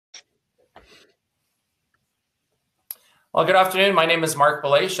Well, good afternoon. My name is Marc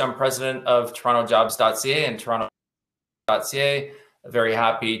Belaiche. I'm president of TorontoJobs.ca and TorontoJobs.ca. Very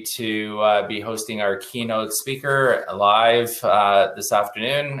happy to be hosting our keynote speaker live this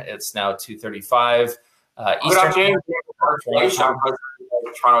afternoon. It's now 2:35 Eastern. Good afternoon. Marc Belaiche. I'm president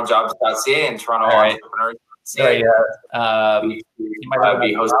of TorontoJobs.ca and Toronto Entrepreneurs. Sorry, you might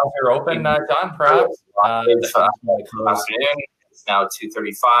be hosting your open, John, perhaps. This afternoon. It's now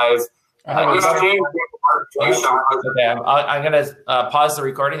 2:35. Okay, I'm going to pause the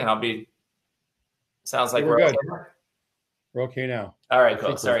recording and I'll be, sounds like we're good. Okay. We're okay now. All right,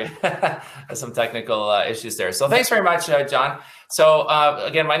 cool. Sorry, some technical issues there. So thanks very much, John. So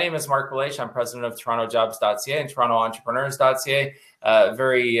again, my name is Marc Belaiche. I'm president of TorontoJobs.ca and TorontoEntrepreneurs.ca.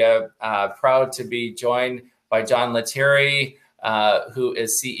 Very proud to be joined by John Lettieri, who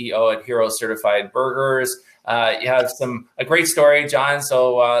is CEO at Hero Certified Burgers. You have a great story, John.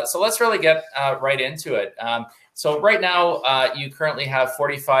 So let's really get right into it. So right now, you currently have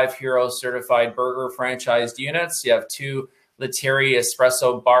 45 Hero Certified Burger franchised units. You have 2 Lettieri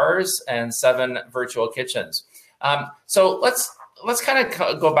espresso bars and 7 virtual kitchens. So let's kind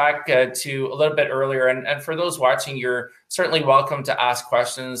of go back to a little bit earlier. And for those watching, you're certainly welcome to ask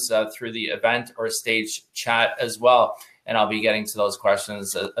questions through the event or stage chat as well. And I'll be getting to those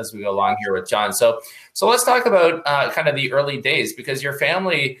questions as we go along here with John. So let's talk about kind of the early days, because your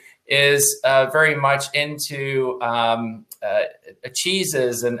family is very much into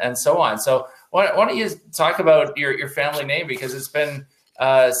cheeses and so on. So why don't you talk about your family name, because it's been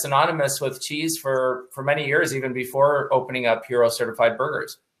synonymous with cheese for many years, even before opening up Hero Certified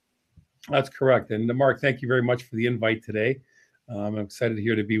Burgers. That's correct. And Mark, thank you very much for the invite today. I'm excited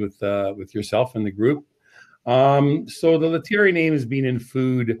here to be with yourself and the group. So the Lettieri name has been in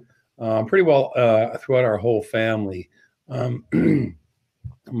food pretty well throughout our whole family.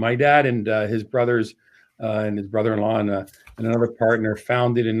 My dad and his brothers and his brother-in-law and another partner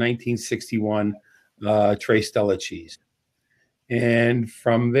founded in 1961 Tre Stella Cheese. And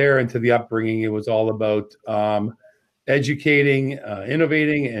from there into the upbringing, it was all about educating,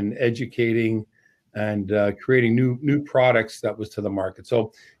 innovating and educating and creating new products that was to the market.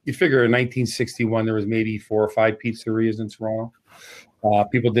 So you figure in 1961, there was maybe 4 or 5 pizzerias in Toronto.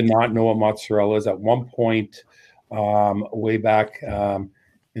 People did not know what mozzarella is. At one point, way back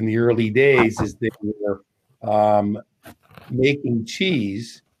in the early days, is they were making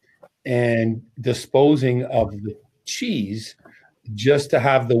cheese and disposing of the cheese just to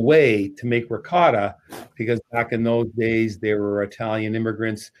have the way to make ricotta, because back in those days, there were Italian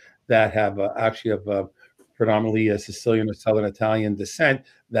immigrants that have actually have predominantly a Sicilian or Southern Italian descent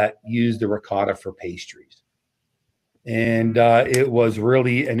that used the ricotta for pastries. And it was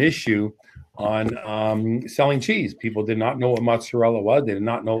really an issue on selling cheese. People did not know what mozzarella was. They did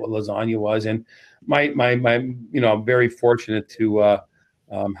not know what lasagna was. And my I'm very fortunate to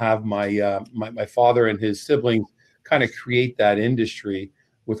have my father and his siblings kind of create that industry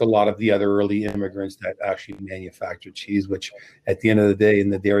with a lot of the other early immigrants that actually manufacture cheese, which at the end of the day in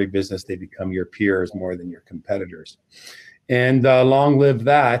the dairy business, they become your peers more than your competitors. And long live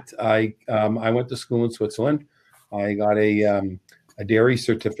that. I went to school in Switzerland. I got a dairy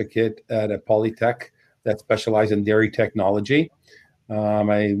certificate at a Polytech that specialized in dairy technology.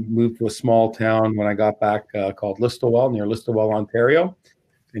 I moved to a small town when I got back called Listowel, near Listowel, Ontario.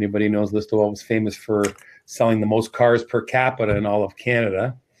 If anybody knows, Listowel was famous for selling the most cars per capita in all of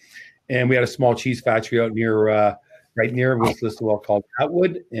Canada. And we had a small cheese factory out near, right near Listowel called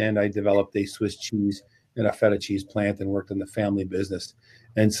Atwood. And I developed a Swiss cheese and a feta cheese plant and worked in the family business.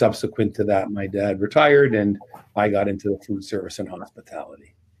 And subsequent to that, my dad retired and I got into the food service and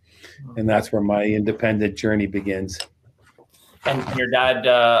hospitality. And that's where my independent journey begins. And your dad,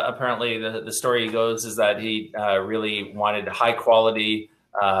 apparently the story goes is that he really wanted high quality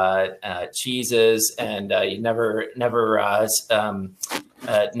cheeses, and he never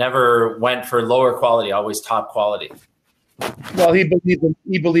went for lower quality, always top quality. Well, he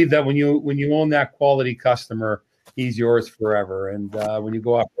believed that when you own that quality customer, he's yours forever. And when you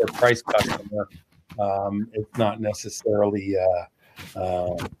go after a price customer, it's not necessarily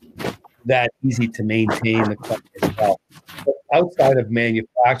that easy to maintain the company itself. But outside of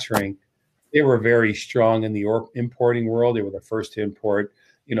manufacturing, they were very strong in the importing world. They were the first to import,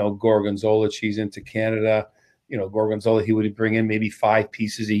 Gorgonzola cheese into Canada. Gorgonzola, he would bring in maybe 5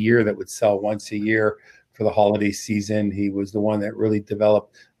 pieces a year that would sell once a year for the holiday season. He was the one that really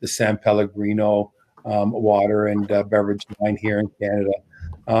developed the San Pellegrino water and beverage line here in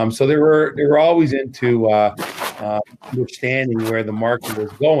Canada. So they were always into understanding where the market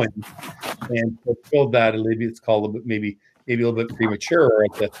was going, and fulfilled that. It's called maybe a little bit premature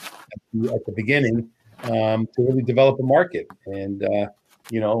at the beginning, to really develop a market. And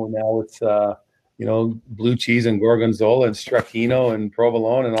now it's blue cheese and gorgonzola and stracchino and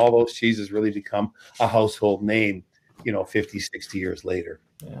provolone and all those cheeses really become a household name, 50, 60 years later.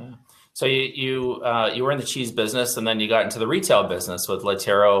 Yeah. So you were in the cheese business, and then you got into the retail business with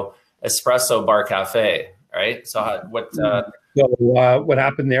Lettieri Espresso Bar Cafe, right? So what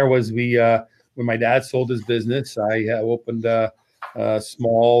happened there was when my dad sold his business, I opened a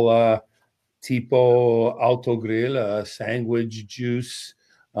small tipo auto grill, sandwich, juice,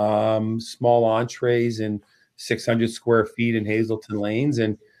 small entrees, and 600 square feet in Hazelton Lanes.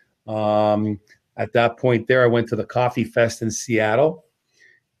 And at that point there, I went to the Coffee Fest in Seattle,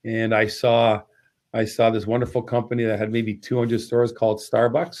 and I saw this wonderful company that had maybe 200 stores called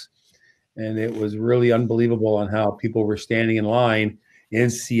Starbucks. And it was really unbelievable on how people were standing in line in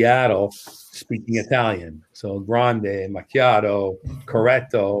Seattle speaking Italian. So grande, macchiato,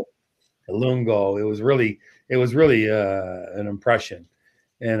 corretto, lungo. It was really an impression.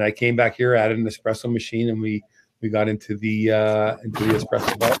 And I came back here, added an espresso machine, and we got into the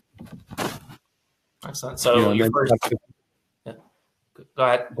espresso bar. Excellent. So your first, yeah. Go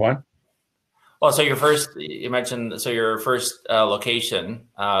ahead. Go on. Well, so you mentioned your first location,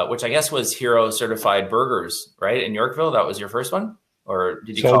 which I guess was Hero Certified Burgers, right, in Yorkville. That was your first one, or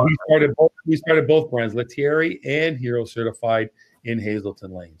did you? So we started both brands, Lettieri and Hero Certified, in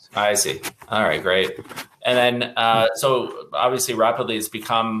Hazelton Lanes. I see. All right, great. And then, so obviously, rapidly, it's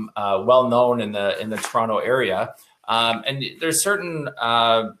become well known in the Toronto area, and there's certain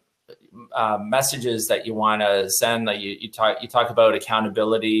messages that you want to send. That you talk about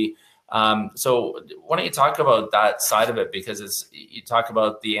accountability. So why don't you talk about that side of it, because you talk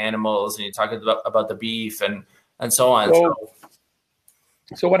about the animals and you talk about the beef and so on.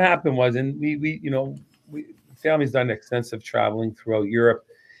 So what happened was, and we family's done extensive traveling throughout Europe,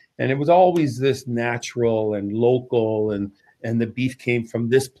 and it was always this natural and local, and the beef came from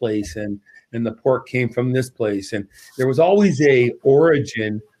this place, and the pork came from this place, and there was always a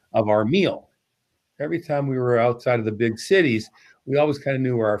origin of our meal. Every time we were outside of the big cities, we always kind of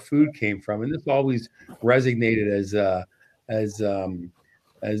knew where our food came from, and this always resonated as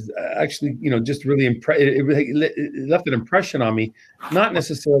actually, just really it left an impression on me, not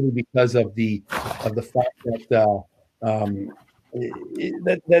necessarily because of the fact that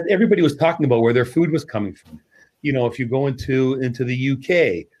that everybody was talking about where their food was coming from. If you go into the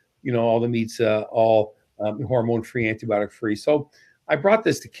UK, all the meats all hormone-free, antibiotic-free. So I brought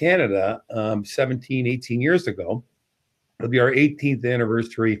this to Canada 17, 18 years ago. It'll be our 18th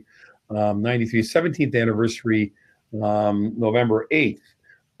anniversary, 93, 17th anniversary, November 8th.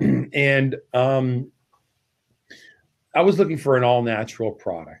 And I was looking for an all-natural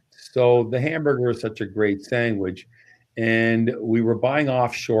product. So the hamburger is such a great sandwich, and we were buying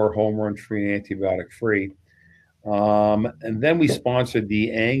offshore, home-run-free, and antibiotic-free. And then we sponsored the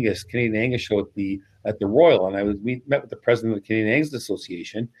Canadian Angus show at the Royal, and we met with the president of the Canadian Angus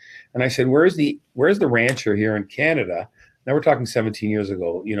Association, and I said, "Where's the rancher here in Canada?" Now we're talking 17 years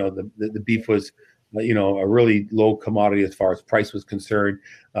ago. The beef was, a really low commodity as far as price was concerned.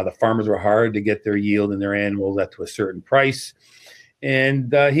 The farmers were hard to get their yield and their animals up to a certain price.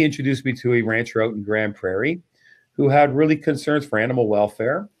 And he introduced me to a rancher out in Grand Prairie who had really concerns for animal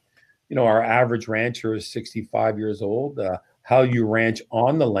welfare. Our average rancher is 65 years old. How you ranch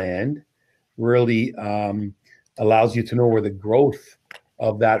on the land really allows you to know where the growth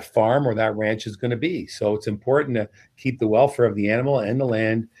of that farm or that ranch is going to be. So it's important to keep the welfare of the animal and the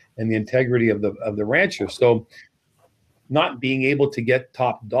land and the integrity of the rancher. So not being able to get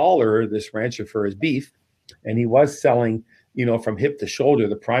top dollar, this rancher, for his beef, and he was selling, from hip to shoulder,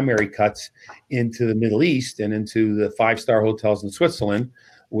 the primary cuts into the Middle East and into the 5-star hotels in Switzerland,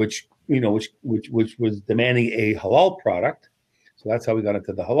 which was demanding a halal product. So that's how we got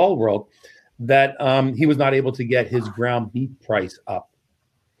into the halal world, that he was not able to get his ground beef price up.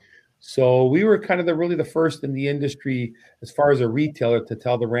 So we were kind of really the first in the industry, as far as a retailer, to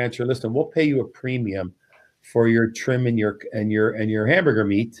tell the rancher, "Listen, we'll pay you a premium for your trim and your hamburger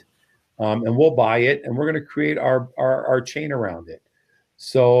meat, and we'll buy it, and we're going to create our chain around it."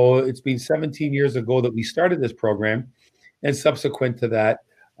 So it's been 17 years ago that we started this program, and subsequent to that,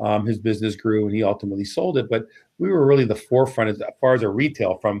 his business grew and he ultimately sold it. But we were really the forefront as far as a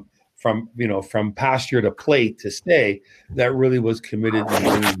retail, from pasture to plate to stay, that really was committed to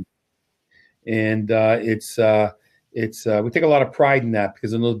lean. And we take a lot of pride in that,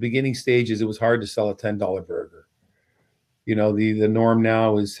 because in those beginning stages, it was hard to sell a $10 burger. The norm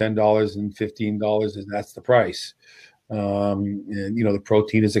now is $10 and $15, and that's the price. And the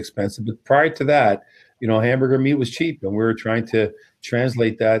protein is expensive. But prior to that, hamburger meat was cheap, and we were trying to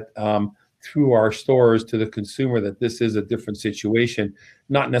translate that through our stores to the consumer that this is a different situation,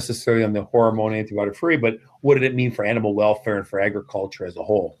 not necessarily on the hormone antibiotic free, but what did it mean for animal welfare and for agriculture as a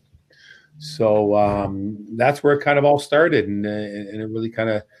whole. So that's where it kind of all started, and it really kind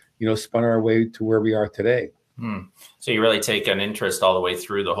of spun our way to where we are today. So you really take an interest all the way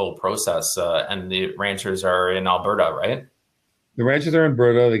through the whole process, and the ranchers are in Alberta, right? The ranches are in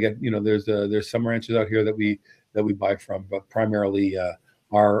Alberta. They get, there's some ranches out here that we buy from, but primarily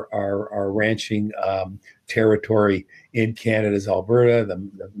our ranching territory in Canada is Alberta.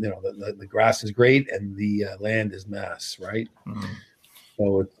 The grass is great and the land is mass, right?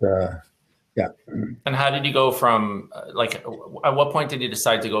 So it's yeah. And how did you go from at what point did you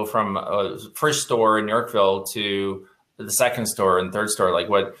decide to go from first store in Yorkville to the second store and third store? Like,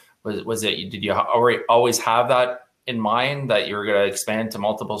 what was it? Did you always have that in mind that you were going to expand to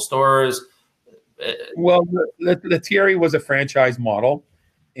multiple stores? Well, Lettieri was a franchise model,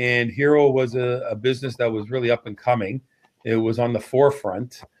 and Hero was a business that was really up and coming. It was on the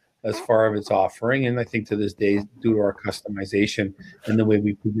forefront as far as its offering, and I think to this day, due to our customization and the way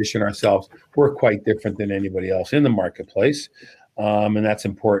we position ourselves, we're quite different than anybody else in the marketplace, and that's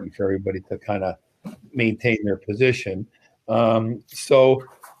important for everybody to kind of maintain their position. So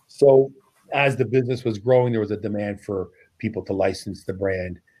as the business was growing, there was a demand for people to license the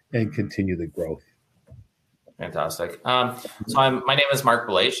brand and continue the growth. Fantastic. My name is Marc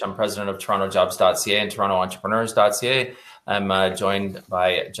Belaiche. I'm president of TorontoJobs.ca and TorontoEntrepreneurs.ca. I'm joined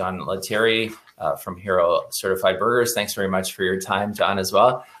by John Lettieri from Hero Certified Burgers. Thanks very much for your time, John, as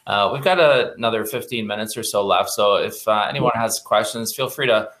well. We've got another 15 minutes or so left. So if anyone has questions, feel free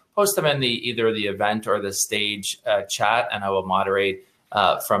to post them in either the event or the stage chat, and I will moderate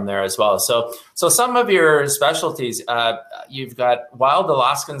from there as well. So some of your specialties, you've got wild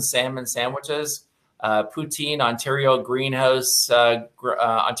Alaskan salmon sandwiches, poutine, Ontario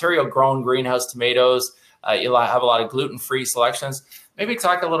grown greenhouse tomatoes. You'll have a lot of gluten-free selections. Maybe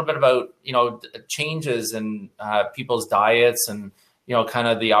talk a little bit about, changes in people's diets and, kind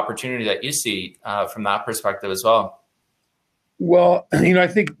of the opportunity that you see from that perspective as well. Well, I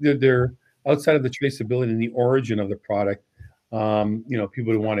think that they're outside of the traceability and the origin of the product.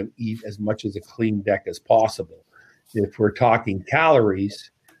 People want to eat as much as a clean deck as possible. If we're talking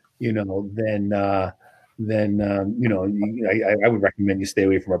calories, then I would recommend you stay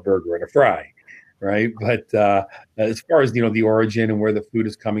away from a burger and a fry, right? But as far as the origin and where the food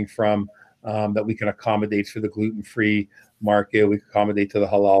is coming from, that we can accommodate for the gluten-free market, we can accommodate to the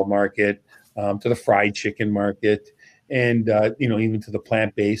halal market, to the fried chicken market, and even to the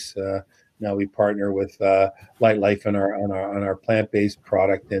plant-based. Now we partner with Light Life on our plant-based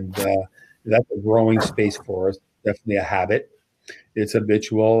product, and that's a growing space for us. Definitely a habit. It's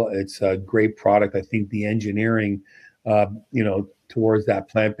habitual. It's a great product. I think the engineering, towards that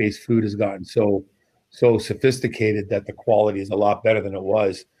plant-based food has gotten so sophisticated that the quality is a lot better than it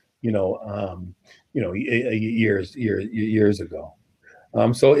was, years ago.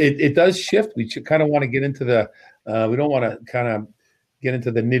 So it does shift. We kind of want to get into we don't want to kind of get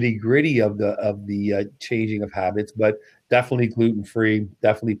into the nitty-gritty of the changing of habits, but definitely gluten-free,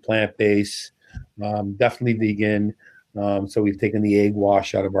 definitely plant-based, definitely vegan. So we've taken the egg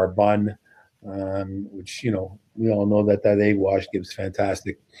wash out of our bun, which, we all know that egg wash gives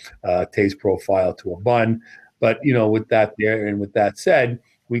fantastic taste profile to a bun. But, with that there, and with that said,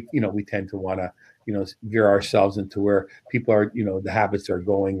 we tend to want to, veer ourselves into where people are, the habits are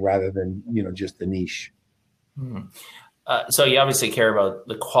going rather than, just the niche. So you obviously care about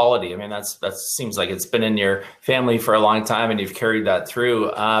the quality. I mean, that seems like it's been in your family for a long time and you've carried that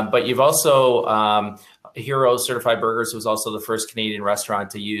through. But you've also, Hero Certified Burgers was also the first Canadian restaurant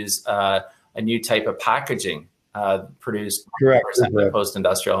to use a new type of packaging produced by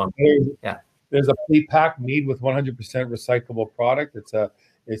post-industrial. Yeah, there's a plate pack made with 100% recyclable product.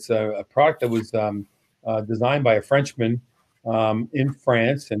 It's a product that was designed by a Frenchman in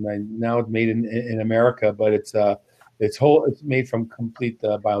France, and now it's made in America. But it's made from complete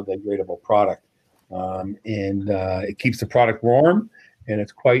biodegradable product, and it keeps the product warm, and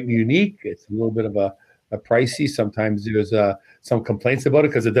it's quite unique. It's a little bit of a pricey. Sometimes there's some complaints about it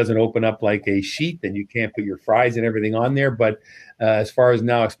because it doesn't open up like a sheet, and you can't put your fries and everything on there. But as far as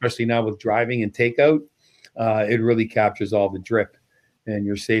now, especially now with driving and takeout, it really captures all the drip, and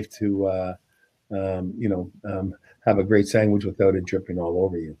you're safe to have a great sandwich without it dripping all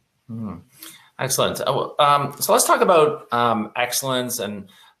over you. Excellent. So let's talk about excellence and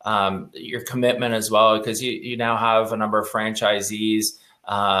your commitment as well, because you now have a number of franchisees,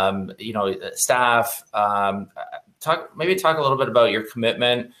 staff. Talk a little bit about your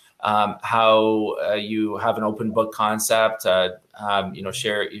commitment, how you have an open book concept, you're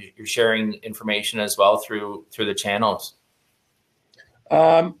sharing information as well through the channels?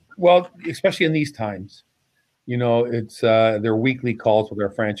 Well, especially in these times, it's their weekly calls with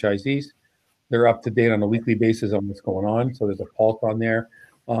our franchisees. They're up to date on a weekly basis on what's going on. So there's a pulse on there.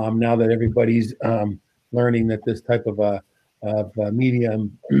 Now that everybody's learning that this type of a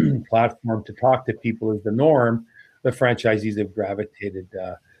medium platform to talk to people is the norm, the franchisees have gravitated.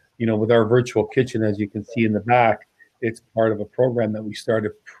 With our virtual kitchen, as you can see in the back, it's part of a program that we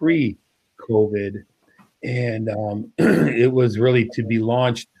started pre-COVID, and it was really to be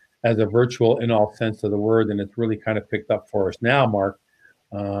launched as a virtual in all sense of the word, and it's really kind of picked up for us now, Mark.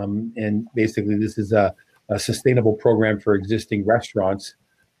 And basically, this is a sustainable program for existing restaurants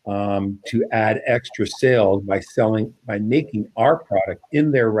to add extra sales by making our product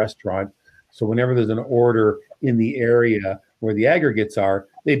in their restaurant. So whenever there's an order in the area where the aggregates are,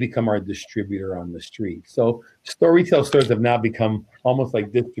 they become our distributor on the street. So retail stores have now become almost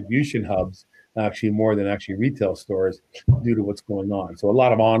like distribution hubs, actually more than actually retail stores, due to what's going on. So a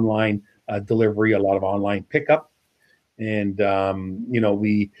lot of online delivery, a lot of online pickup, and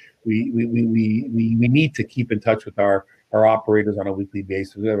we need to keep in touch with our operators on a weekly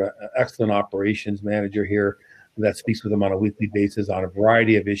basis. We have an excellent operations manager here that speaks with them on a weekly basis on a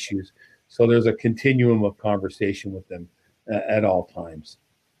variety of issues. So there's a continuum of conversation with them at all times.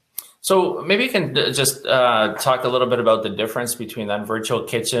 So maybe you can just talk a little bit about the difference between that virtual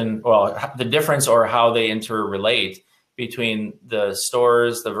kitchen, the difference or how they interrelate between the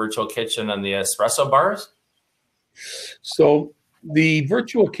stores, the virtual kitchen, and the espresso bars. So the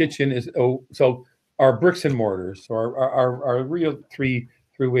virtual kitchen is so our bricks and mortars, or our real three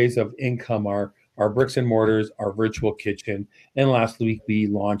ways of income are our bricks and mortars, our virtual kitchen, and last week we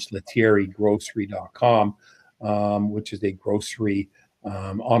launched LettierieGrocery.com, which is a grocery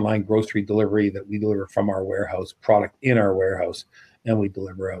online grocery delivery that we deliver from our warehouse, product in our warehouse, and we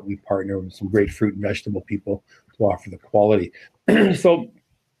deliver out. We partner with some great fruit and vegetable people to offer the quality. So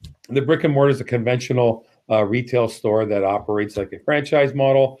the brick and mortar is a conventional retail store that operates like a franchise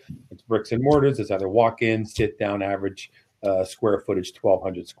model. It's bricks and mortars. It's either walk-in, sit-down, average square footage,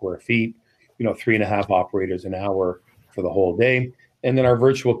 1,200 square feet, 3.5 operators an hour for the whole day. And then our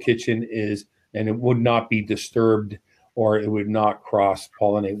virtual kitchen and it would not be disturbed, or it would not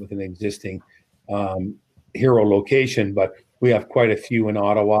cross-pollinate with an existing hero location. But we have quite a few in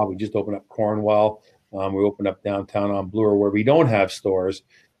Ottawa. We just opened up Cornwall. We opened up downtown on Bloor, where we don't have stores.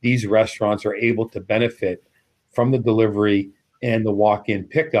 These restaurants are able to benefit from the delivery and the walk-in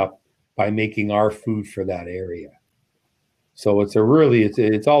pickup by making our food for that area. So it's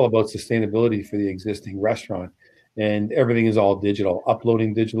all about sustainability for the existing restaurant, and everything is all digital.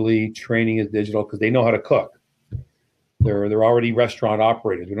 Uploading digitally, training is digital because they know how to cook. They're already restaurant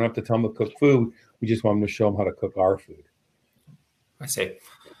operators. We don't have to tell them to cook food. We just want them to show them how to cook our food. I see.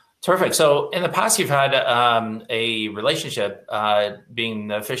 Terrific. So in the past, you've had a relationship being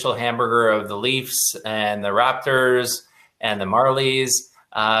the official hamburger of the Leafs and the Raptors and the Marlies.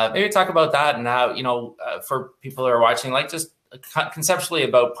 Maybe talk about that and how, for people who are watching, like just conceptually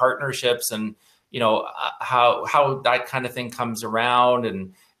about partnerships and, how that kind of thing comes around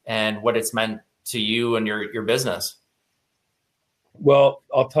and what it's meant to you and your business. Well,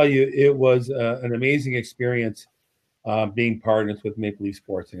 I'll tell you, it was an amazing experience being partners with Maple Leaf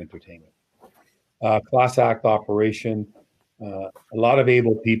Sports and Entertainment. Class act operation, a lot of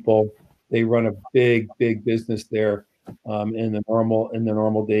able people. They run a big business there in the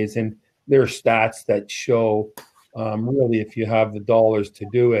normal days, and there are stats that show really, if you have the dollars to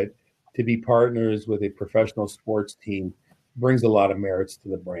do it, to be partners with a professional sports team brings a lot of merits to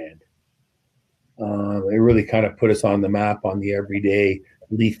the brand. It really kind of put us on the map on the everyday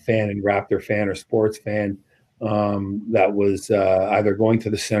Leaf fan and Raptor fan or sports fan that was either going to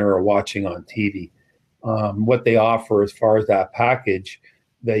the center or watching on TV. What they offer as far as that package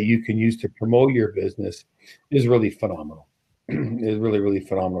that you can use to promote your business is really phenomenal. It's really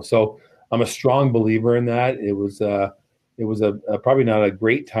phenomenal. So I'm a strong believer in that. It was a probably not a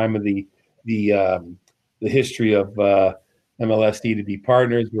great time of the history of MLSD to be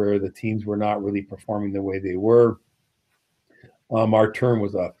partners, where the teams were not really performing the way they were. Our term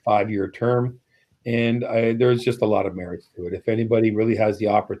was a 5-year term, and there's just a lot of merits to it. If anybody really has the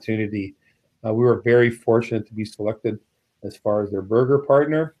opportunity, we were very fortunate to be selected as far as their burger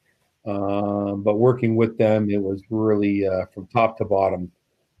partner. But working with them, it was really from top to bottom,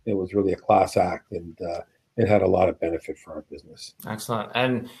 it was really a class act, and it had a lot of benefit for our business. Excellent.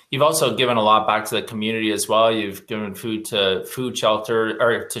 And you've also given a lot back to the community as well. You've given food to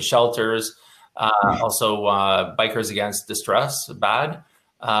shelters, also Bikers Against Distress, BAD,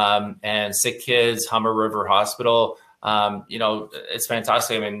 and sick kids, Humber River Hospital. It's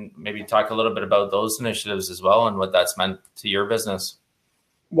fantastic. I mean, maybe talk a little bit about those initiatives as well and what that's meant to your business.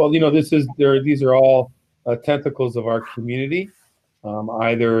 Well, these are all tentacles of our community,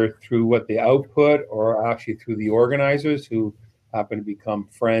 either through what they output or actually through the organizers who happen to become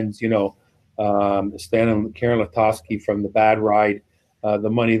friends. Stan and Karen Latosky from the Bad Ride, the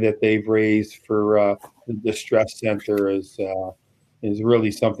money that they've raised for the Distress Center is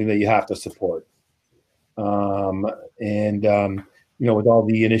really something that you have to support. With all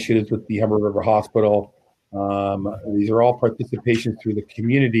the initiatives with the Humber River Hospital, these are all participations through the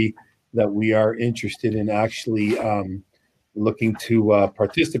community that we are interested in actually looking to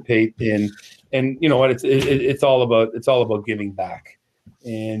participate in. And you know what, it's all about giving back.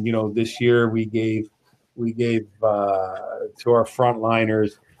 And this year we gave to our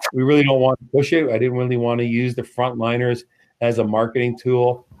frontliners. We really don't want to push it. I didn't really want to use the frontliners as a marketing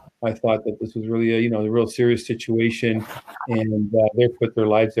tool. I thought that this was really a real serious situation, and they put their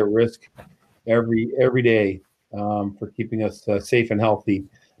lives at risk every day for keeping us safe and healthy.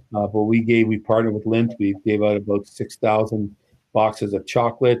 But we partnered with Lint. We gave out about 6,000 boxes of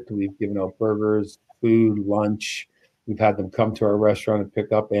chocolate. We've given out burgers, food, lunch. We've had them come to our restaurant and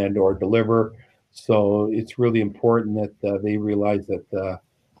pick up and or deliver. So it's really important that they realize that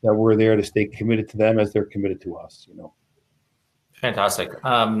we're there to stay committed to them as they're committed to us. Fantastic.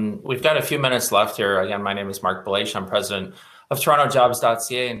 We've got a few minutes left here. Again, my name is Marc Belaiche. I'm president of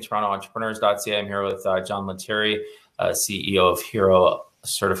TorontoJobs.ca and TorontoEntrepreneurs.ca. I'm here with John Lettieri, CEO of Hero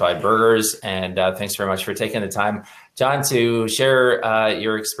Certified Burgers. And thanks very much for taking the time, John, to share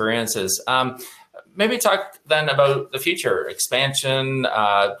your experiences. Maybe talk then about the future, expansion,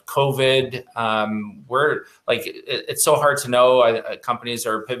 COVID. It's so hard to know. Companies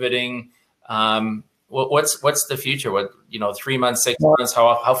are pivoting. What's the future? 3 months, 6 months?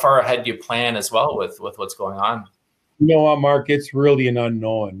 How far ahead do you plan as well with what's going on? You know what, Mark? It's really an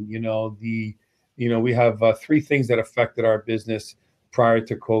unknown. We have three things that affected our business prior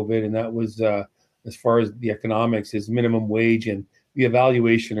to COVID, and that was as far as the economics is minimum wage and the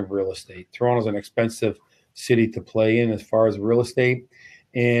evaluation of real estate. Toronto's an expensive city to play in as far as real estate,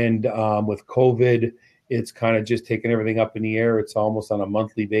 and with COVID, it's kind of just taken everything up in the air. It's almost on a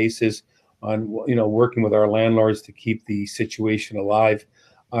monthly basis on working with our landlords to keep the situation alive.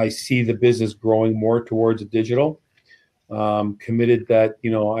 I see the business growing more towards digital. Committed that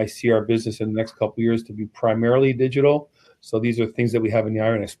I see our business in the next couple of years to be primarily digital. So these are things that we have in the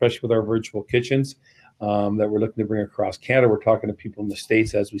iron, especially with our virtual kitchens that we're looking to bring across Canada. We're talking to people in the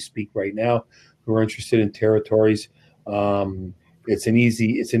States as we speak right now who are interested in territories. It's an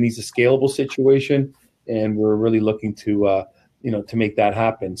easy scalable situation, and we're really looking to make that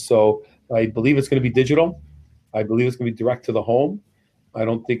happen. So I believe it's going to be digital. I believe it's going to be direct to the home. I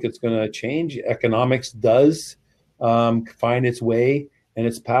don't think it's going to change. Economics does find its way and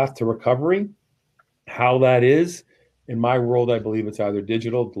its path to recovery. How that is, in my world, I believe it's either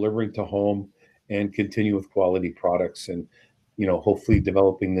digital, delivering to home, and continue with quality products. And hopefully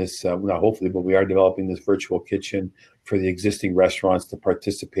developing this, not hopefully, but we are developing this virtual kitchen for the existing restaurants to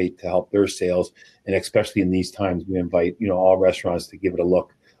participate to help their sales. And especially in these times, we invite all restaurants to give it a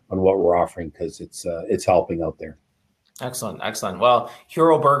look on what we're offering, because it's helping out there. Excellent. Well,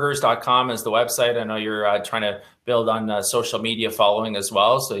 heroburgers.com is the website. I know you're trying to build on social media following as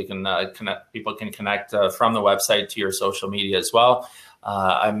well, so you can people can connect from the website to your social media as well.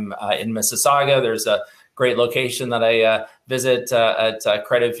 I'm in Mississauga. There's a great location that I visit at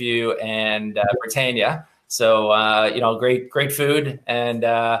Credit View and Britannia. So great food and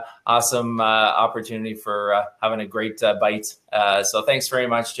awesome opportunity for having a great bite. So thanks very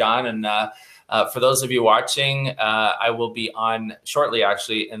much, John. And for those of you watching, I will be on shortly,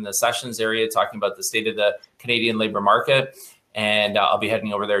 actually, in the sessions area talking about the state of the Canadian labor market. And I'll be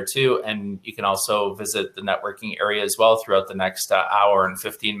heading over there too. And you can also visit the networking area as well throughout the next hour and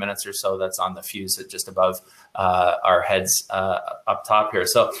 15 minutes or so. That's on the fuse at just above our heads up top here.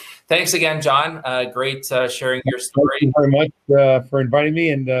 So thanks again, John. Great sharing your story. Thank you very much for inviting me,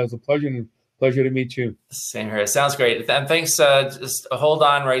 and it was a pleasure to meet you. Same here. It sounds great. And thanks. Just hold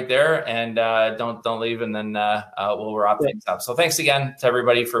on right there and don't leave, and then we'll wrap things up. So thanks again to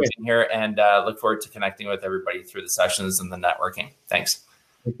everybody for being here, and look forward to connecting with everybody through the sessions and the networking. Thanks.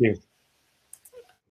 Thank you.